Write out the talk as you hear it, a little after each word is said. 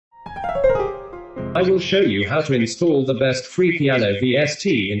I will show you how to install the best free piano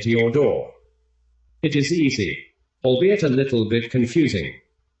VST into your door. It is easy, albeit a little bit confusing.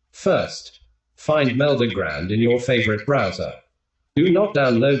 First, find Melda Grand in your favorite browser. Do not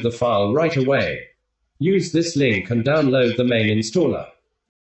download the file right away. Use this link and download the main installer.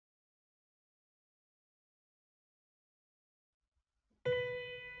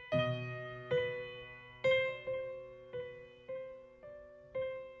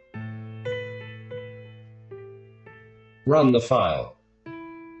 Run the file.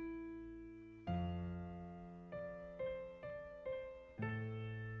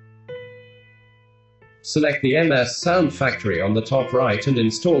 Select the MS Sound Factory on the top right and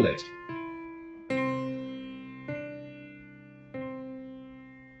install it.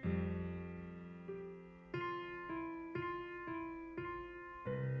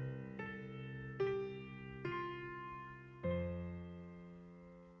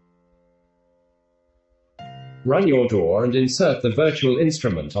 Run your door and insert the virtual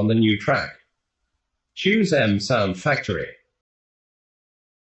instrument on the new track. Choose M Sound Factory.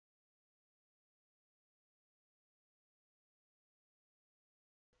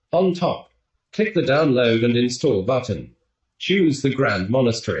 On top, click the Download and Install button. Choose the Grand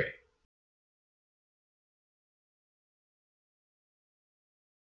Monastery.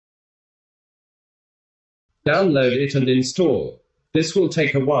 Download it and install. This will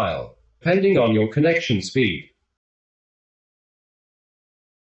take a while, depending on your connection speed.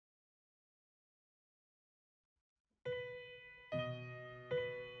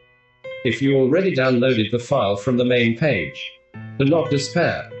 If you already downloaded the file from the main page, do not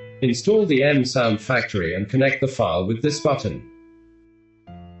despair. Install the M Sound Factory and connect the file with this button.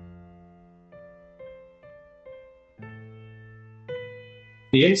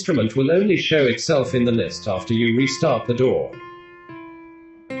 The instrument will only show itself in the list after you restart the door.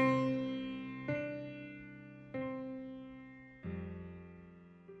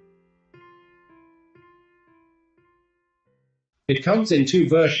 It comes in 2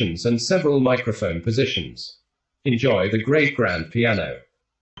 versions and several microphone positions. Enjoy the great grand piano.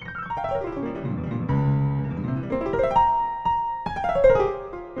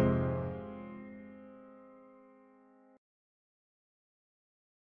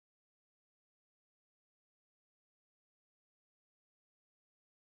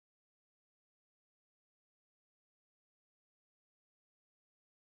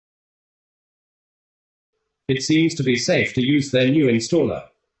 It seems to be safe to use their new installer,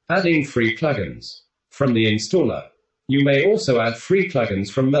 adding free plugins from the installer. You may also add free plugins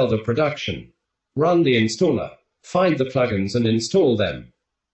from Melda Production. Run the installer, find the plugins and install them.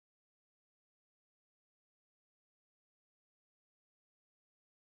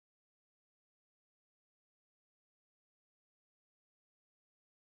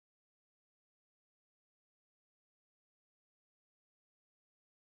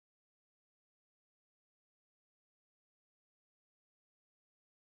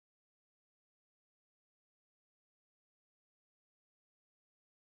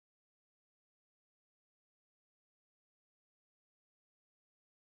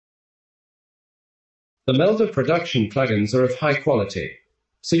 The Melda Production plugins are of high quality,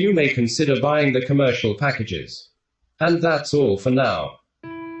 so you may consider buying the commercial packages. And that's all for now.